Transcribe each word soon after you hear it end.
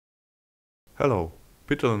Hello,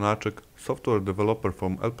 Peter Lenarczyk, software developer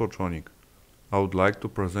from Elprotronic. I would like to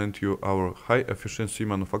present you our high-efficiency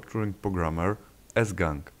manufacturing programmer,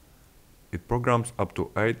 sgang. It programs up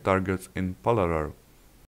to 8 targets in parallel.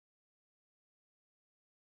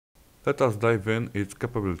 Let us dive in its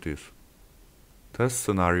capabilities. Test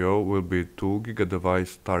scenario will be 2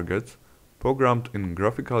 GigaDevice targets programmed in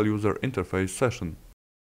graphical user interface session.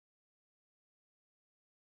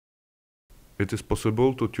 It is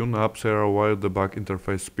possible to tune up serial wire debug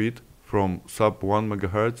interface speed from sub 1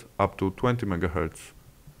 MHz up to 20 MHz.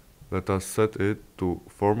 Let us set it to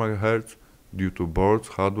 4 MHz due to board's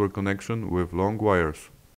hardware connection with long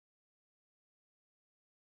wires.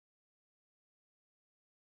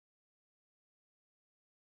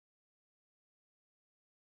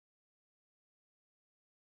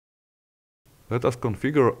 Let us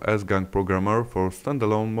configure sgang programmer for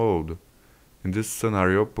standalone mode. In this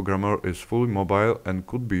scenario, programmer is fully mobile and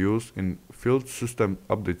could be used in field system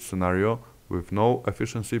update scenario with no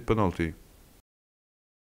efficiency penalty.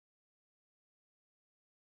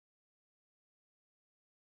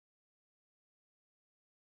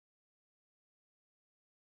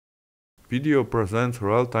 Video presents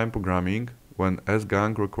real-time programming when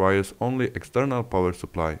sgang requires only external power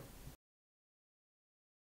supply.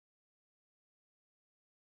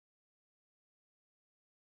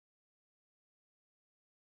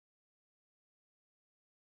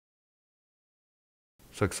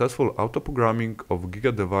 Successful auto-programming of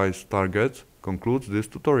GigaDevice targets concludes this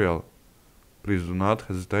tutorial. Please do not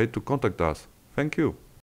hesitate to contact us. Thank you.